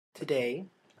Today,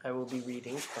 I will be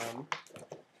reading from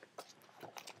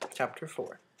Chapter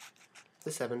 4,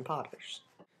 The Seven Potters.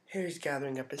 Harry's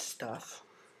gathering up his stuff,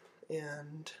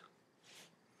 and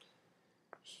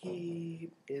he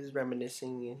is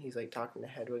reminiscing, and he's like talking to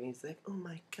Hedwig, and he's like, "Oh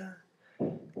my god,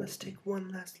 let's take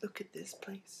one last look at this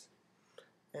place."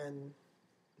 And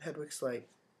Hedwig's like,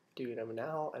 "Dude, I'm an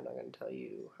owl, I'm not going to tell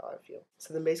you how I feel."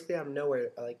 So then basically out of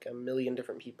nowhere, like a million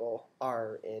different people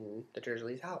are in the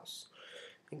Dursleys' house,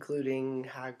 including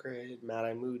Hagrid,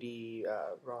 Mad-Eye Moody,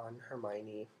 Ron,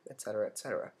 Hermione, etc.,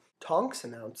 etc. Tonks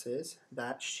announces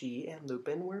that she and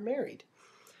Lupin were married.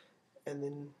 And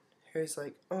then Harry's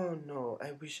like, "Oh no,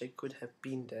 I wish I could have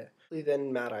been there."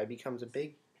 Then Mad-Eye becomes a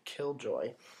big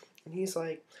killjoy. And he's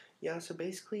like, "Yeah, so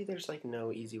basically there's like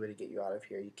no easy way to get you out of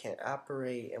here. You can't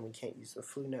apparate, and we can't use the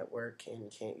Flu Network, and you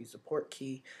can't use the port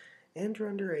key, and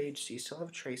you're underage, so you still have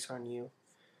a trace on you."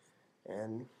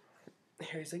 And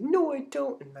Harry's like, "No, I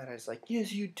don't." And Mad-Eye's like,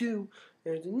 "Yes, you do." And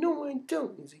Harry's like, "No, I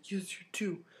don't." And he's like, "Yes, you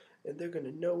do. And they're going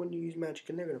to know when you use magic,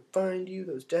 and they're going to find you.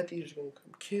 Those Death Eaters are going to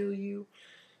come kill you."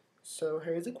 So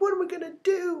Harry's like, "What am I going to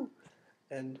do?"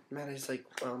 And Mad-Eye's like,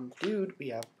 "Dude, we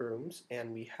have brooms,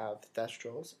 and we have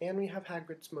Thestrals, and we have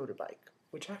Hagrid's motorbike,"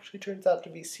 which actually turns out to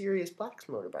be Sirius Black's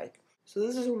motorbike. So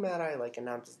this is when Mad-Eye, like,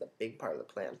 announces the big part of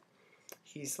the plan.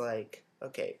 He's like,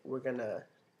 "Okay, we're going to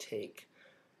take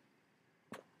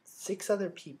 6 other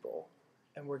people,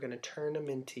 and we're going to turn them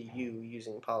into you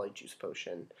using Polyjuice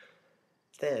Potion.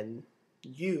 Then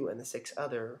you and the 6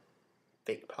 other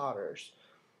fake Potters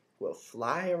will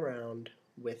fly around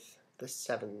with the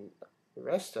 7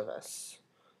 rest of us."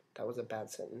 That was a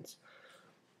bad sentence.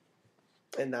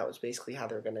 And that was basically how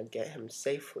they were going to get him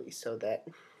safely, so that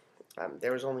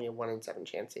there was only a 1 in 7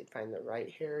 chance they'd find the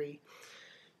right Harry,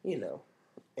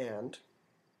 and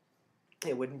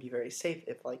it wouldn't be very safe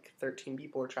if like 13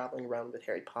 people were traveling around with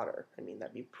Harry Potter. I mean,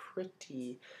 that'd be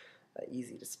pretty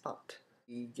easy to spot.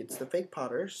 He gets the fake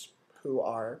Potters, who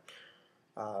are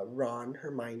Ron,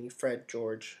 Hermione, Fred,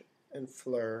 George, and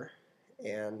Fleur,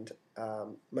 and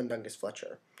Mundungus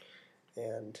Fletcher.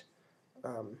 And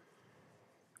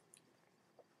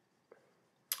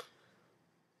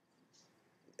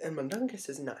Mundungus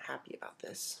is not happy about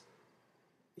this.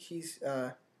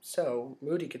 So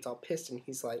Moody gets all pissed, and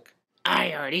he's like,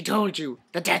 "I already told you,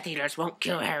 the Death Eaters won't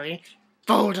kill Harry.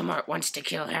 Voldemort wants to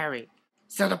kill Harry.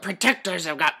 So the Protectors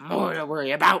have got more to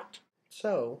worry about."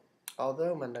 So,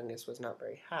 although Mundungus was not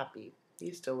very happy,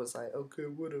 he still was like, "Okay,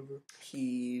 whatever."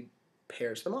 He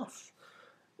pairs them off.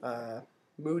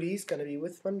 Moody's going to be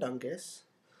with Mundungus,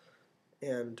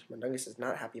 and Mundungus is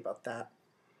not happy about that.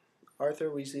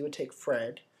 Arthur Weasley would take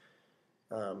Fred.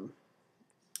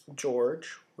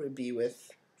 George would be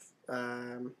with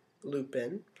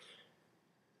Lupin.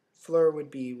 Fleur would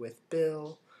be with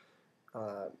Bill.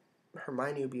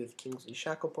 Hermione would be with Kingsley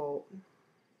Shacklebolt.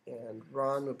 And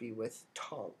Ron would be with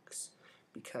Tonks,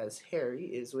 because Harry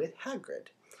is with Hagrid.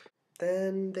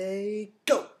 Then they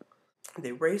go.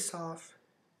 They race off.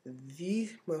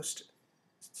 The most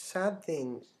sad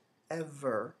thing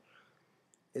ever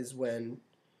is when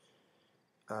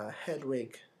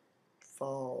Hedwig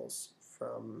falls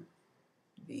from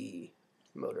the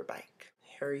motorbike.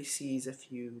 Harry sees a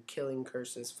few killing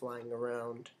curses flying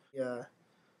around. The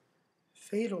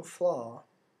fatal flaw,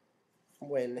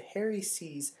 when Harry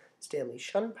sees Stanley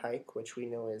Shunpike, which we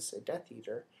know is a Death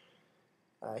Eater,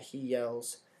 he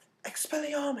yells,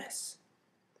 "Expelliarmus!"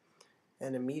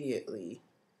 And immediately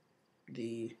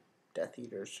the Death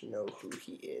Eaters know who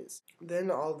he is. Then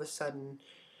all of a sudden,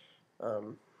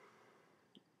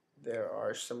 there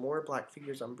are some more black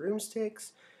figures on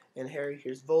broomsticks, and Harry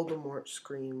hears Voldemort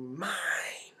scream,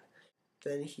 "Mine!"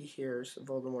 Then he hears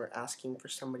Voldemort asking for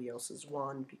somebody else's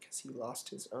wand because he lost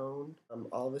his own.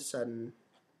 All of a sudden,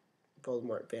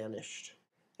 Voldemort vanished,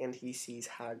 and he sees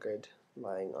Hagrid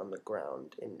lying on the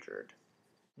ground, injured.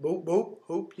 "Boop, boop,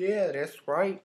 hoop, yeah, that's right.